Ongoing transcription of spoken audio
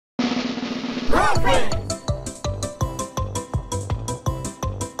QuadQuiz!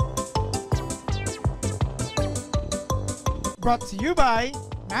 Brought to you by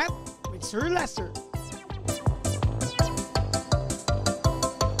Math with Sir Lester.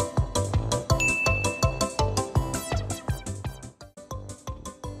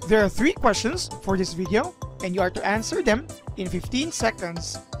 There are 3 questions for this video, and you are to answer them in 15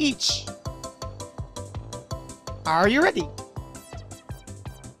 seconds each. Are you ready?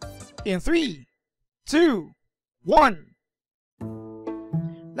 In 3, 2, 1.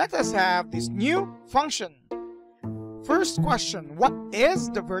 Let us have this new function. First question, what is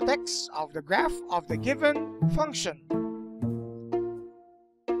the vertex of the graph of the given function?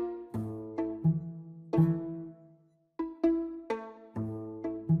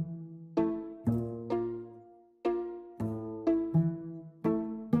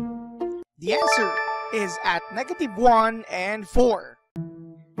 The answer is at -1 and 4.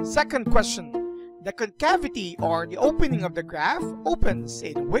 Second question, the concavity or the opening of the graph opens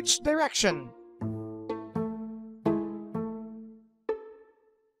in which direction?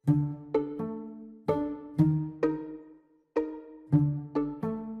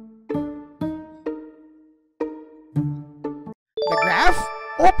 The graph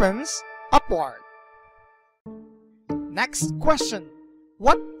opens upward. Next question.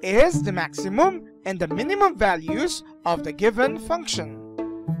 What is the maximum and the minimum values of the given function?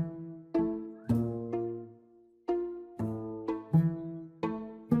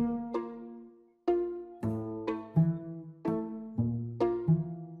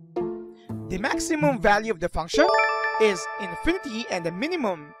 The maximum value of the function is infinity and the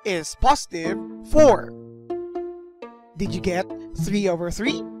minimum is positive 4. Did you get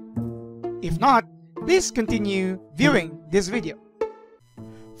 3/3? If not, please continue viewing this video.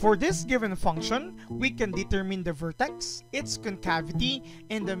 For this given function, we can determine the vertex, its concavity,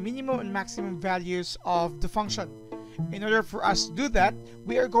 and the minimum and maximum values of the function. In order for us to do that,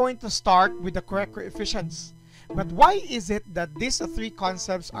 we are going to start with the correct coefficients. But why is it that these 3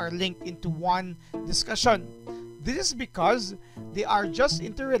 concepts are linked into one discussion? This is because they are just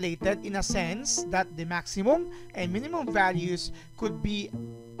interrelated in a sense that the maximum and minimum values could be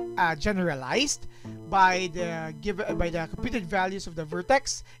generalized by the computed values of the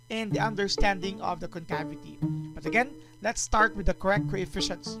vertex and the understanding of the concavity. But again, let's start with the correct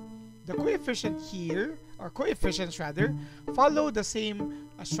coefficients. The coefficient here, or coefficients rather, follow the same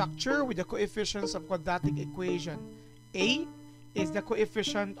structure with the coefficients of quadratic equation. A is the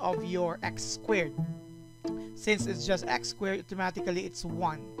coefficient of your x squared. Since it's just x squared, automatically it's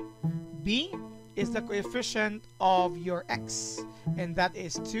 1. B is the coefficient of your x, and that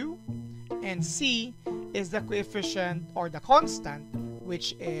is 2. And C is the coefficient or the constant,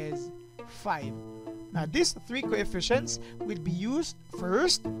 which is 5. Now these 3 coefficients will be used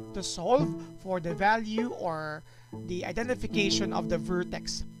first to solve for the value or the identification of the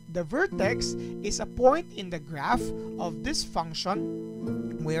vertex. The vertex is a point in the graph of this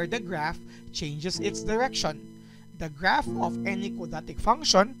function where the graph changes its direction. The graph of any quadratic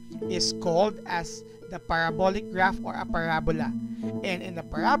function is called as the parabolic graph or a parabola. And in the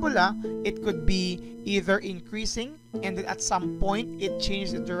parabola, it could be either increasing and then at some point it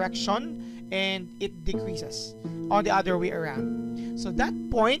changes the direction and it decreases, or the other way around. So that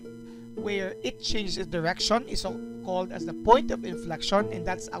point where it changes its direction is called as the point of inflection, and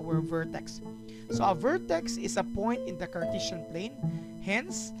that's our vertex. So a vertex is a point in the Cartesian plane.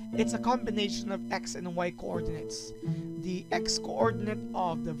 Hence, it's a combination of x and y coordinates. The x coordinate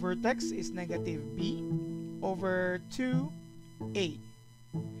of the vertex is -b over 2a.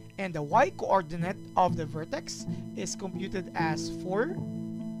 And the y coordinate of the vertex is computed as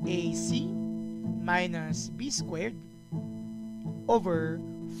 4ac minus b squared over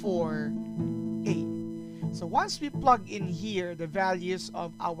 4a. So once we plug in here the values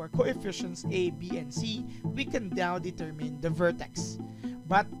of our coefficients a, b, and c, we can now determine the vertex.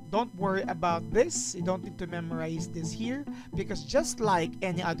 But don't worry about this, you don't need to memorize this here, because just like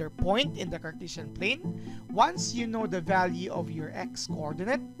any other point in the Cartesian plane, once you know the value of your x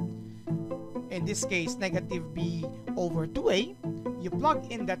coordinate, in this case -b over 2a, you plug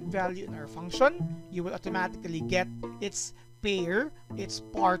in that value in our function, you will automatically get its pair, its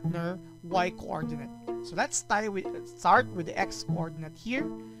partner y coordinate. So let's start with the x coordinate here.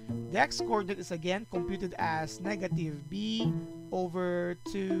 The x coordinate is again computed as -b over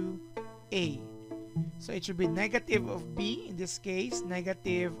 2a. So it should be negative of b, in this case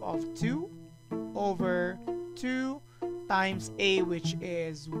negative of 2 over 2 times a, which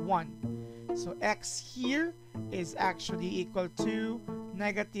is 1. So x here is actually equal to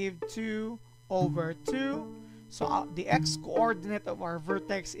 -2 over 2. So the x-coordinate of our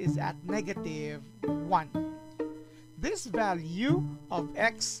vertex is at negative 1. This value of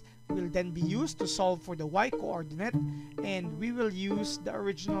x will then be used to solve for the y-coordinate, and we will use the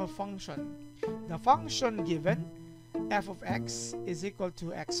original function. The function given, f of x is equal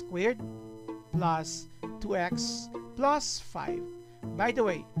to x squared plus 2x plus 5. By the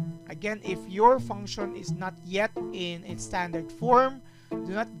way, again, if your function is not yet in its standard form,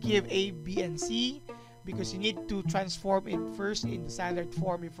 do not give a, b, and c, because you need to transform it first in the standard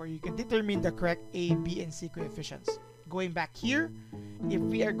form before you can determine the correct a, b, and c coefficients. Going back here, if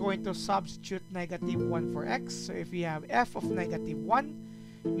we are going to substitute negative 1 for x, so if we have f of negative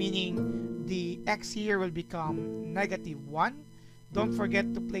 1, meaning the x here will become negative 1. Don't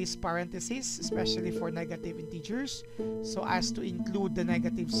forget to place parentheses, especially for negative integers, so as to include the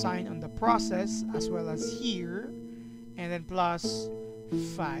negative sign on the process as well as here, and then plus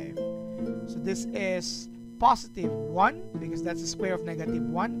 5. So this is positive 1 because that's the square of negative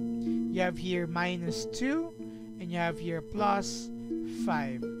 1. You have here minus 2, and you have here plus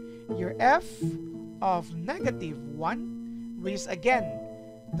 5. Your f of negative 1, which is again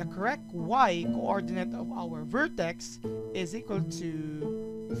the correct y coordinate of our vertex, is equal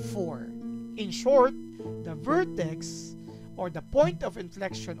to 4. In short, the vertex, or the point of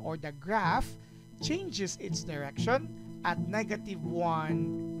inflection, or the graph, changes its direction at negative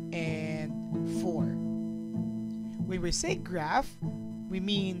 1 and 4. When we say graph, we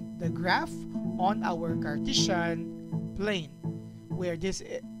mean the graph on our Cartesian plane, where this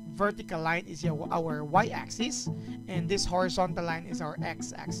vertical line is our y-axis and this horizontal line is our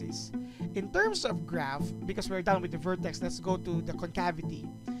x-axis. In terms of graph, because we're done with the vertex, let's go to the concavity.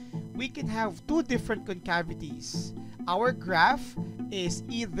 We can have two different concavities. Our graph is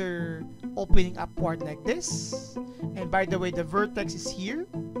either opening upward like this, and by the way, the vertex is here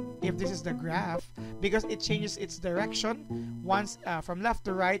if this is the graph, because it changes its direction. Once from left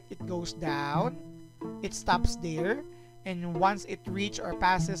to right, it goes down, it stops there, and once it reaches or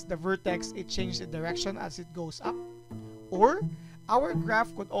passes the vertex, it changes the direction as it goes up. Or our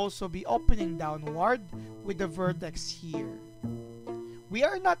graph could also be opening downward with the vertex here. We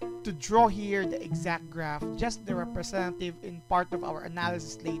are not to draw here the exact graph, just the representative in part of our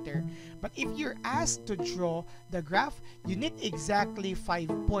analysis later. But if you're asked to draw the graph, you need exactly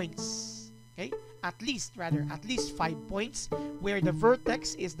 5 points. Okay? At least 5 points, where the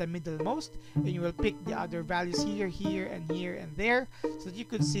vertex is the middlemost, and you will pick the other values here, here, and here, and there, so that you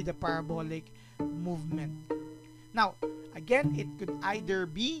could see the parabolic movement. Now, again, it could either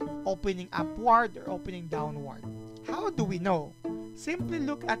be opening upward or opening downward. How do we know? Simply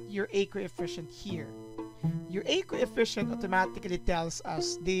look at your a coefficient here. Your a coefficient automatically tells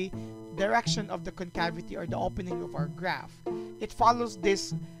us the direction of the concavity or the opening of our graph. It follows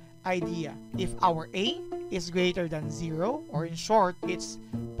this idea. If our a is greater than 0, or in short, it's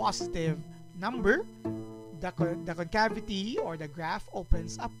positive number, the concavity or the graph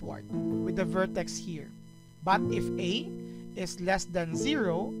opens upward with the vertex here. But if a is less than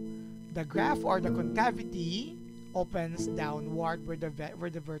 0, the graph or the concavity opens downward with the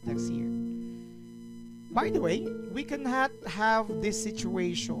vertex here. By the way, we cannot have this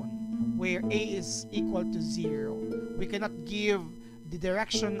situation where a is equal to 0. We cannot give the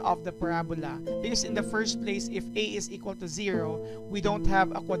direction of the parabola, because in the first place, if a is equal to 0, we don't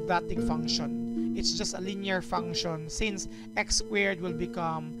have a quadratic function. It's just a linear function, since x squared will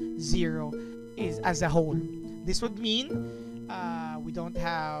become 0 as a whole. This would mean we don't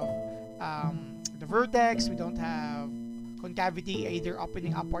have the vertex, we don't have concavity either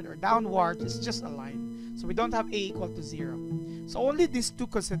opening upward or downward. It's just a line, so we don't have a equal to 0. So only these two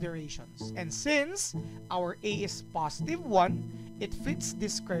considerations, and since our a is positive 1, it fits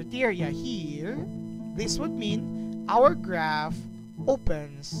this criteria here. This would mean our graph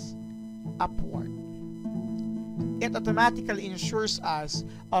opens upward. It automatically ensures us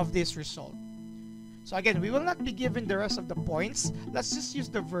of this result. So again, we will not be given the rest of the points. Let's just use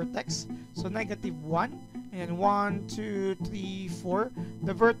the vertex. So negative 1, and 1, 2, 3, 4.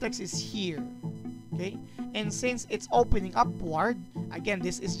 The vertex is here. Okay? And since it's opening upward, again,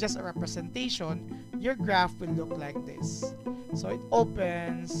 this is just a representation, your graph will look like this. So it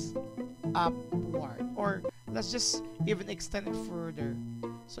opens upward. Or let's just even extend it further.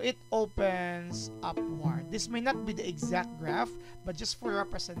 So it opens upward. This may not be the exact graph, but just for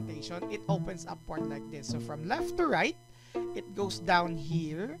representation, it opens upward like this. So from left to right, it goes down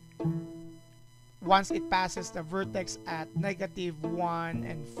here. Once it passes the vertex at negative 1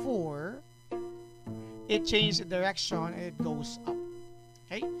 and 4, it changes the direction and it goes up.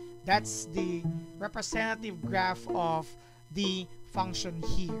 Okay? That's the representative graph of the function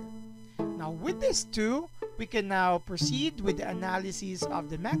here. Now with these two, we can now proceed with the analysis of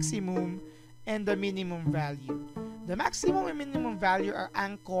the maximum and the minimum value. The maximum and minimum value are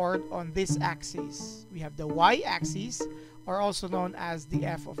anchored on this axis. We have the y-axis, or also known as the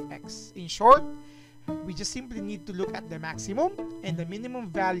f of x. In short, we just simply need to look at the maximum and the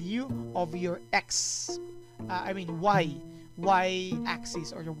minimum value of your y-axis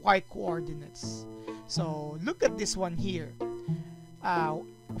or the y coordinates. So look at this one here.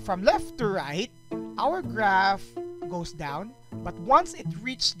 From left to right, our graph goes down, but once it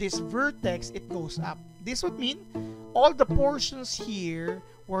reaches this vertex, it goes up. This would mean all the portions here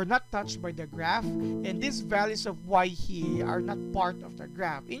were not touched by the graph, and these values of y here are not part of the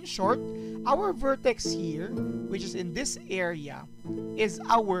graph. In short, our vertex here, which is in this area, is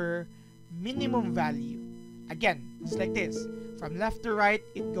our minimum value. Again, it's like this. From left to right,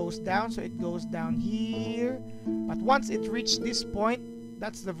 it goes down, so it goes down here. But once it reached this point,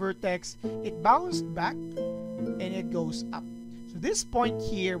 that's the vertex, it bounced back and it goes up. So this point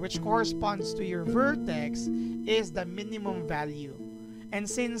here, which corresponds to your vertex, is the minimum value. And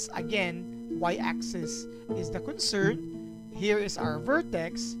since, again, y-axis is the concern, here is our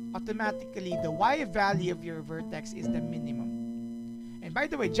vertex, automatically the y value of your vertex is the minimum. And by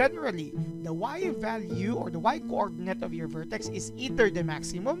the way, generally, the y value or the y coordinate of your vertex is either the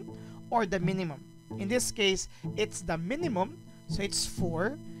maximum or the minimum. In this case, it's the minimum, so it's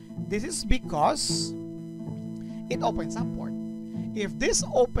 4. This is because it opens upward. If this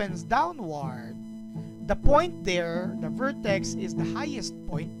opens downward, the point there, the vertex, is the highest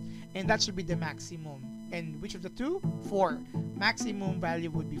point, and that should be the maximum. And which of the two? 4. Maximum value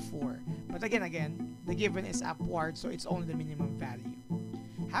would be 4. But again, the given is upward, so it's only the minimum value.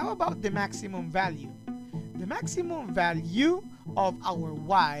 How about the maximum value? The maximum value of our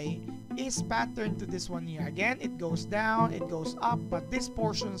y is patterned to this one here. Again, it goes down, it goes up, but these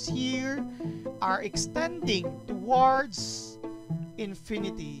portions here are extending towards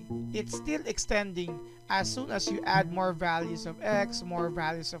infinity. It's still extending. As soon as you add more values of x, more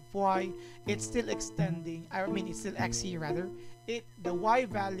values of y, it's still extending. It's still x here rather. The y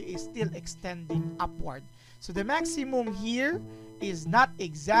value is still extending upward. So the maximum here is not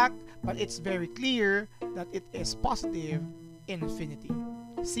exact, but it's very clear that it is positive in infinity.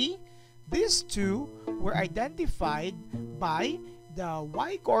 See, these two were identified by the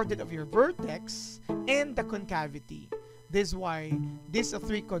y coordinate of your vertex and the concavity. This is why these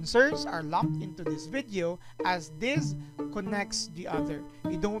 3 concerns are lumped into this video, as this connects the other.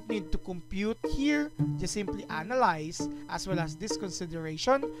 You don't need to compute here, just simply analyze, as well as this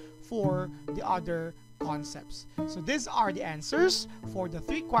consideration for the other concepts. So these are the answers for the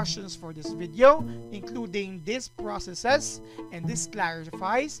 3 questions for this video, including these processes, and this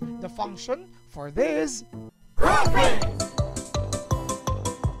clarifies the function for this problem.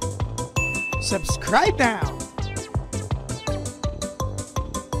 Subscribe now!